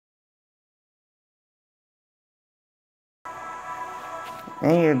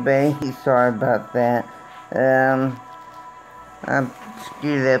Hey everybody, sorry about that. I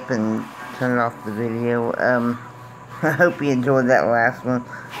screwed up and turned off the video. I hope you enjoyed that last one.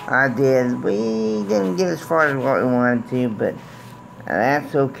 I did. We didn't get as far as what we wanted to, but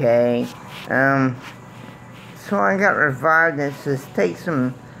that's okay. So I got revived and it says take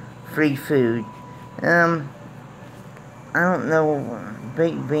some free food. I don't know,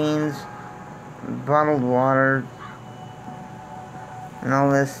 baked beans, bottled water, and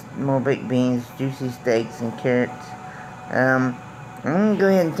all this, more baked beans, juicy steaks, and carrots. I'm gonna go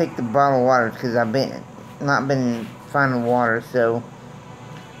ahead and take the bottled water because I've not been finding water, so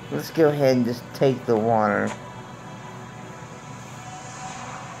let's go ahead and just take the water.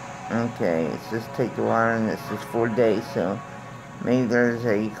 Okay, let's just take the water, and this is 4 days, so maybe there's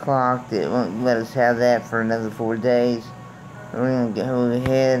a clock that won't let us have that for another 4 days. We're gonna go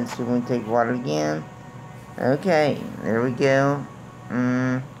ahead and see if we can take water again. Okay, there we go.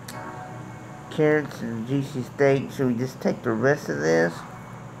 Carrots and juicy steak. Should we just take the rest of this?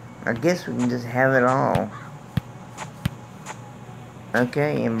 I guess we can just have it all.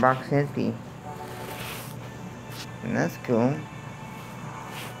 Okay, inbox empty. And that's cool.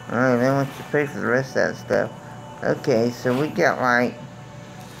 Alright, then once you pay for the rest of that stuff. Okay, so we got like,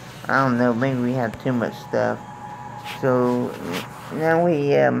 I don't know, maybe we have too much stuff. So, now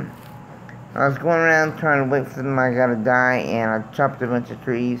I was going around trying to wait for my guy to die, and I chopped a bunch of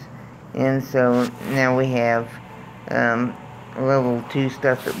trees. And so, now we have, level 2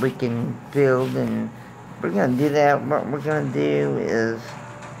 stuff that we can build, and we're gonna do that. What we're gonna do is,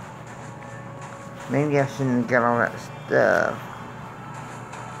 maybe I shouldn't have got all that stuff.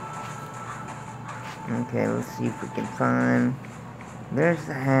 Okay, let's see if we can find, there's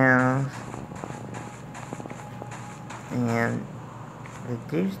the house, and the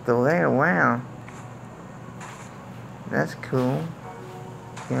dude's still there. Wow, that's cool.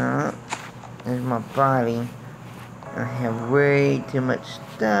 Yeah, there's my body. I have way too much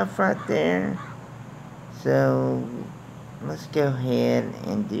stuff right there, so let's go ahead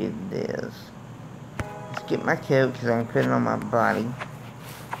and do this. Let's get my coat because I can put it on my body.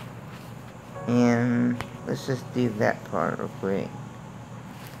 And let's just do that part real quick.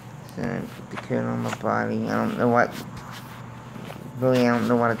 So put the coat on my body. I don't know what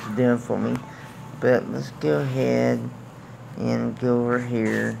it's doing for me. But let's go ahead and go over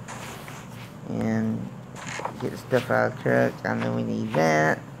here and get stuff out of the truck. I know we need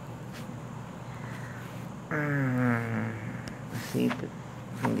that. Let's see if we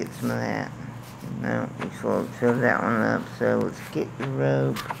can get some of that. No, we filled that one up. So let's get the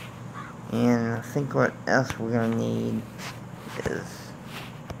rope. And I think what else we're gonna need is,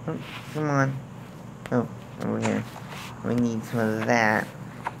 oh, come on, oh, over here, we need some of that,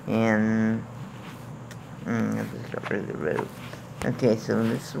 and, I just got rid of the rope. Okay, so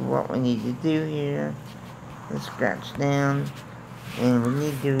this is what we need to do here. Let's scratch down, and we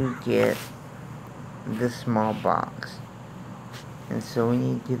need to get this small box, and so we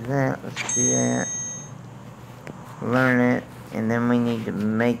need to do that. Let's do that, learn it, and then we need to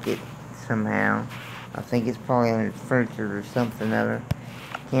make it somehow. I think it's probably under furniture or something other.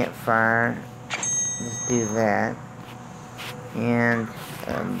 Campfire. Let's do that. And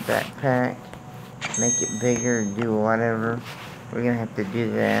backpack. Make it bigger, do whatever. We're gonna have to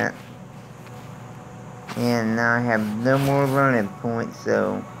do that. And now I have no more learning points,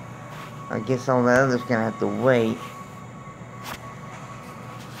 so I guess all the others gonna have to wait.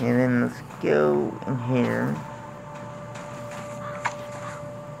 And then let's go in here.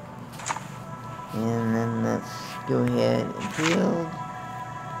 And then let's go ahead and build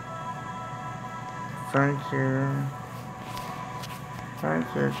furniture.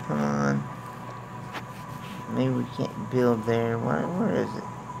 Furniture, come on. Maybe we can't build there. Where is it?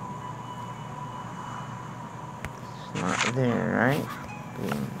 It's not there, right?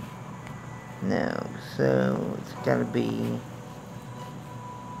 No, so it's gotta be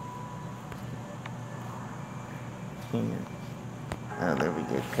here. Oh, there we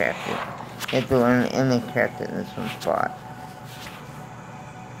go, craft it. You have to learn and then craft it in this one spot.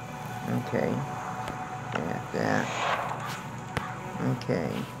 Okay. Got that.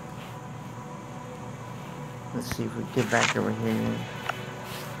 Okay. Let's see if we get back over here.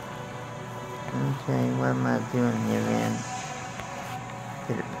 Okay, what am I doing here then?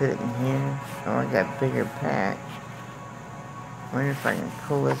 Did it put it in here? Oh, I got a bigger pack. Wonder if I can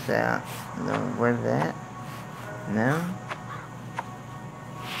pull this out. No, where's that? No?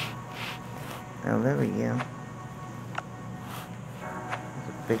 Oh, there we go. It's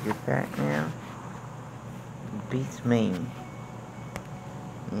a bigger pack now. Beats me.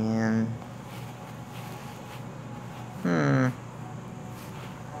 And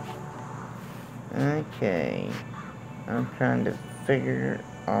Okay. I'm trying to figure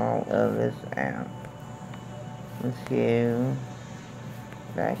all of this out. Let's go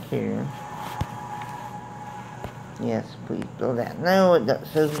back here. Yes, please build that. No, it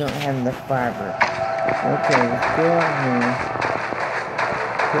says we don't have enough fiber. Okay, let's go out here.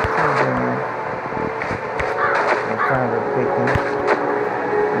 Put some down. The fiber picking.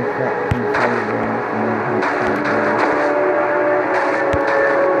 Let's got some fiber down. And then put some down.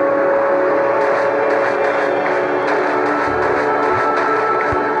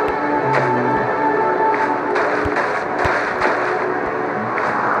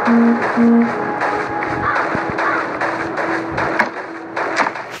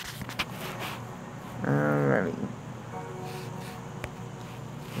 Alrighty.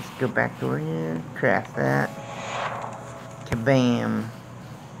 Let's go back over here. Craft that. Kabam.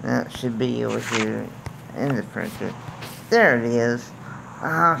 That should be over here in the furniture. There it is.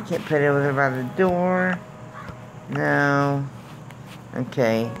 Ah, I can't put it over there by the door. No.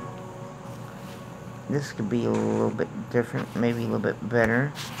 Okay. This could be a little bit different, maybe a little bit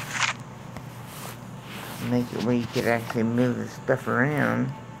better. Make it where you could actually move the stuff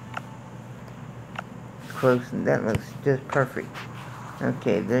around. Close, and that looks just perfect.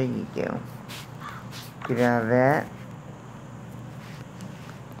 Okay, there you go. Get out of that.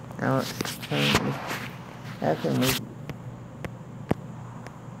 Now let's change this. How can we...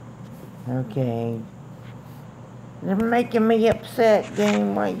 Okay. You're making me upset,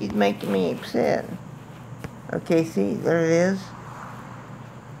 game. Why are you making me upset? Okay, see, there it is.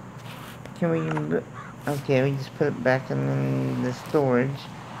 Can we... Okay, we just put it back in the storage.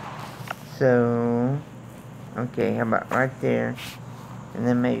 So... Okay, how about right there? And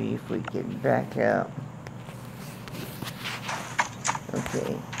then maybe if we could back up.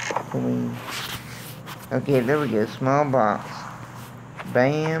 Okay, can we... Okay, there we go, small box.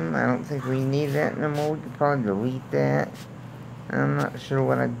 Bam, I don't think we need that no more. We could probably delete that. I'm not sure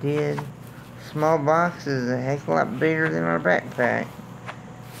what I did. Small box is a heck of a lot bigger than our backpack.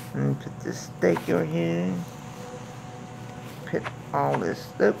 Let me put this stake over here. Put all this,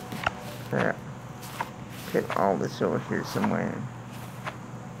 crap. Put all this over here somewhere.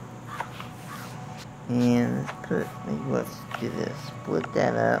 And let's do this. Split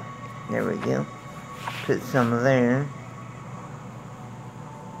that up. There we go. Put some there.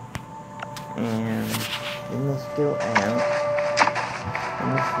 And then let's go out.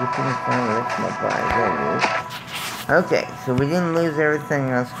 And let's look in the front. That's my body. There it is. Okay, so we didn't lose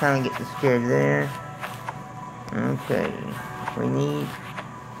everything. I was kind of getting scared there. Okay. We need...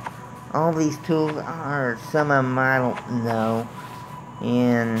 All these tools are... Some of them I don't know.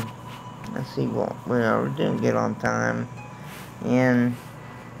 And... Let's see what... We're doing good on time. And...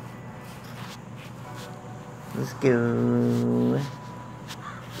 Let's go...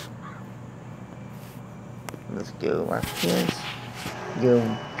 Let's go like this. Go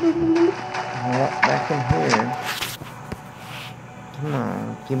walk back in here. Come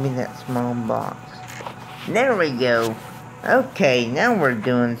on, give me that small box. There we go. Okay, now we're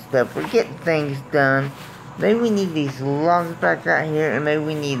doing stuff. We're getting things done. Maybe we need these logs back out here, and maybe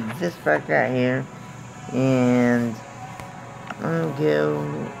we need this back out here. And I'm gonna go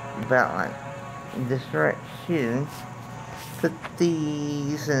about like this right here. Put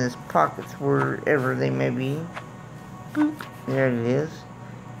these in his pockets wherever they may be. Boop. There it is.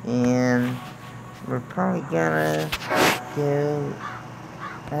 And we're probably gonna go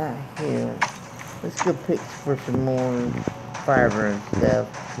out here. Let's go pick for some more fiber and stuff.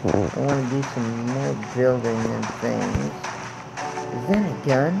 I want to do some more building and things. Is that a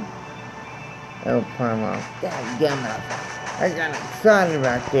gun? Oh, Parma. That gun. I got excited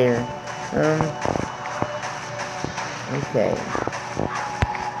right there. Okay.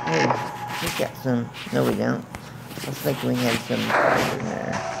 Hey, we got some. No, we don't. I was thinking we had some fiber in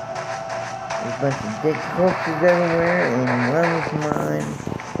there. There's a bunch of dead corpses everywhere, and one was mine.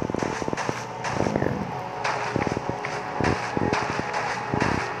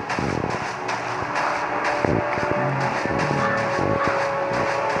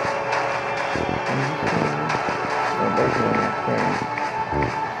 And there's one up there.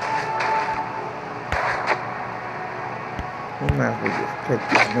 We might as well just put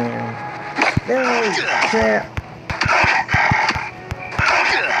this down. No, crap!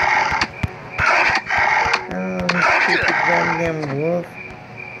 Oh, stupid goddamn wolf.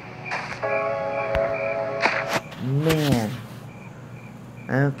 Man.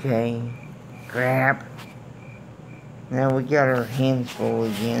 Okay. Crap. Now we got our hands full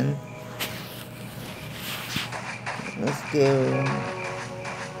again. Let's go.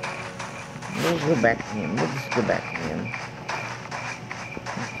 We'll go back to him. We'll just go back to him.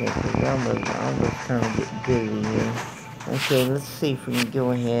 Okay, because almost trying to get busy here. Okay, let's see if we can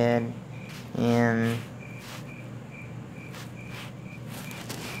go ahead and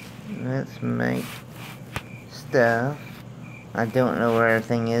let's make stuff. I don't know where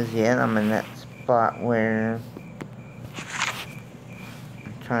everything is yet. I'm in that spot where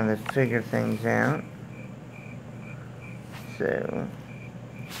I'm trying to figure things out. So,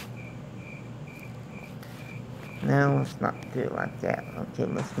 no, let's not do it like that. Okay,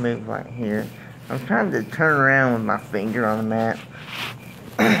 let's move right here. I'm trying to turn around with my finger on the map,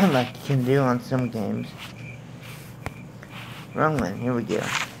 like you can do on some games. Wrong one, here we go.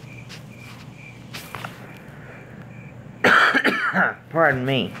 Pardon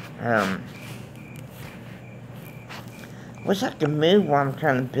me. Wish I could move while I'm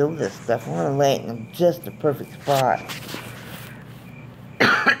trying to build this stuff. I want to lay it in just the perfect spot.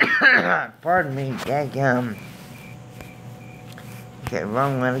 Pardon me, daggum. Okay,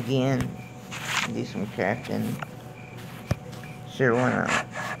 wrong one again. Do some crafting. Sure, why not?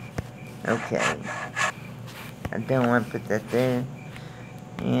 Okay. I don't want to put that there.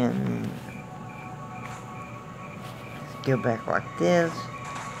 And let's go back like this.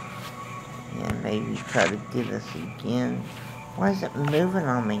 And maybe try to do this again. Why is it moving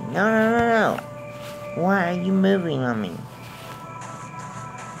on me? No. Why are you moving on me?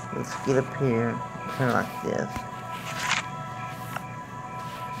 Let's get up here. Turn like this.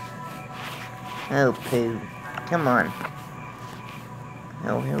 Oh, poo. Come on.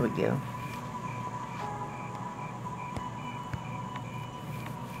 Oh, here we go.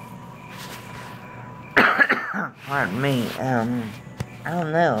 Pardon me. I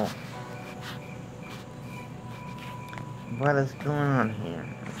don't know. What is going on here?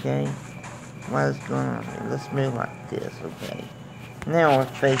 Okay? What is going on here? Let's move like this, okay? Now we're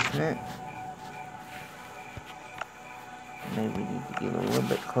facing it. Maybe we need to get a little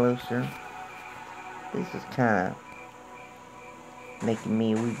bit closer. This is kind of making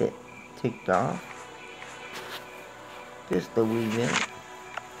me a wee bit ticked off. Just a wee bit.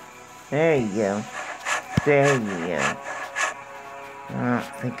 There you go. There you go. I don't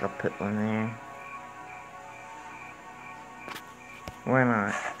think I'll put one there. Why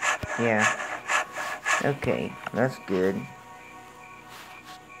not? Yeah. Okay, that's good.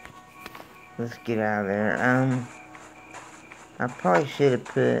 Let's get out of there. I probably should have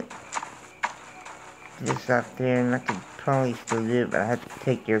put this out there, and I could probably still do it, but I have to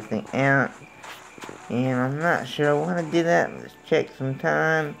take everything out. And I'm not sure I want to do that. Let's check some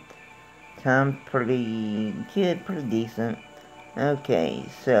time. Time pretty good, pretty decent. Okay,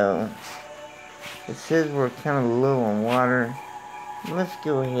 so it says we're kind of low on water. Let's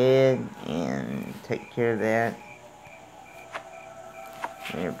go ahead and take care of that.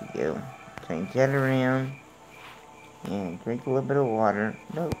 There we go. Change that around. And drink a little bit of water.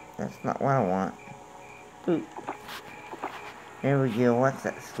 Nope, that's not what I want. Boop. There we go. What's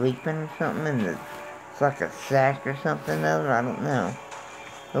that, sleeping or something? It's like a sack or something other? I don't know.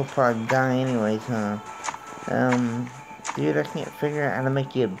 He'll probably die anyways, huh? Dude, I can't figure out how to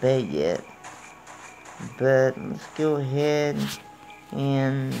make you a bed yet. But let's go ahead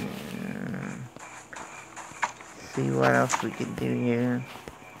and see what else we can do here.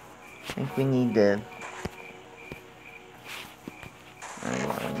 I think we need to...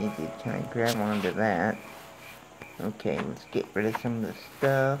 I need to kind of grab onto that. Okay, let's get rid of some of the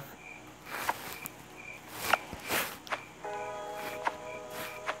stuff.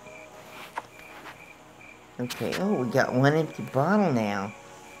 Okay, oh, we got one empty bottle now.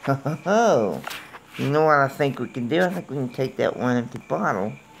 Ho ho ho! You know what I think we can do? I think we can take that one empty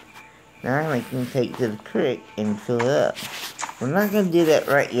bottle. Now I think we can take it to the creek and fill it up. We're not going to do that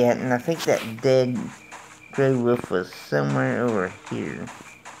right yet, and I think that dead gray wolf was somewhere over here.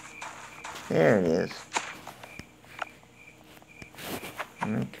 There it is.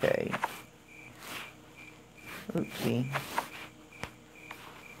 Okay. Oopsie.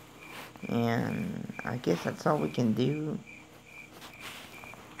 And I guess that's all we can do.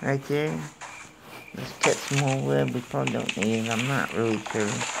 Right there. Let's cut some more wood. We probably don't need it. I'm not really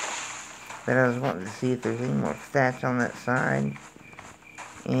sure. But I was wanting to see if there's any more stats on that side.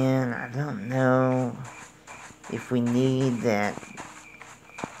 And I don't know if we need that,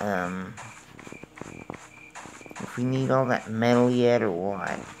 if we need all that metal yet or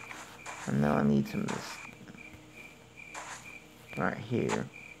what. I know I need some of this right here.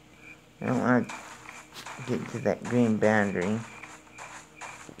 I don't want to get to that green boundary.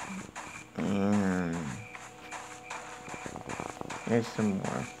 And there's some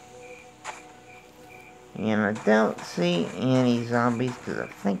more. And I don't see any zombies because I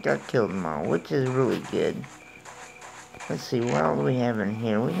think I killed them all, which is really good. Let's see, what all do we have in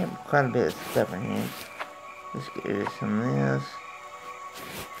here? We have quite a bit of stuff in here. Let's get rid of some of this.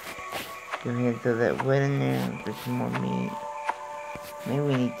 Go ahead and throw that wood in there. Get some more meat. Maybe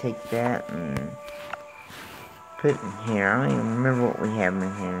we need to take that and put it in here. I don't even remember what we have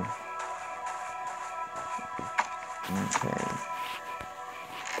in here. Okay.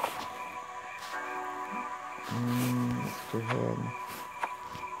 Let's go ahead and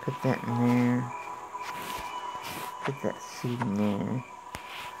put that in there. Put that seed in there.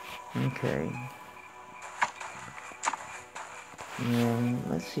 Okay. And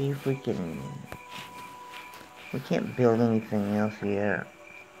let's see if we can... We can't build anything else yet.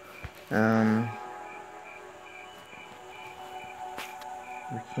 We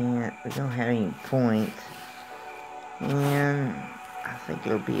don't have any points. And I think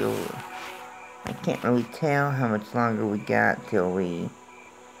it'll be over. I can't really tell how much longer we got till we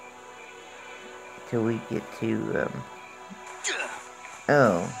get to,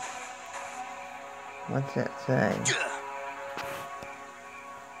 oh. What's that say?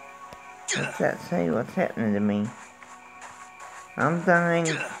 What's that say? What's happening to me? I'm dying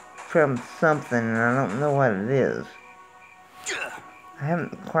from something and I don't know what it is. I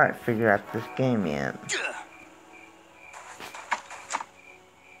haven't quite figured out this game yet.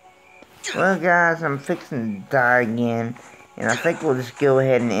 Well guys, I'm fixing to die again, and I think we'll just go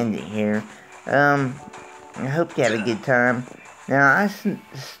ahead and end it here. I hope you had a good time. Now, I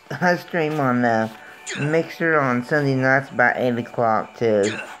stream on Mixer on Sunday nights about 8 o'clock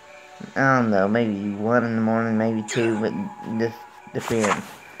to, I don't know, maybe 1 in the morning, maybe 2, but this depends.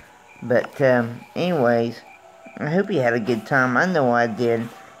 But, anyways, I hope you had a good time. I know I did.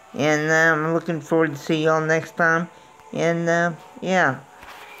 And, I'm looking forward to see y'all next time. And, yeah.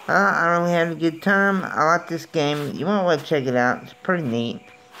 I really had a good time. I like this game. You might want to check it out. It's pretty neat.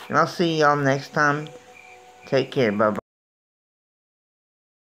 And I'll see y'all next time. Take care. Bye-bye.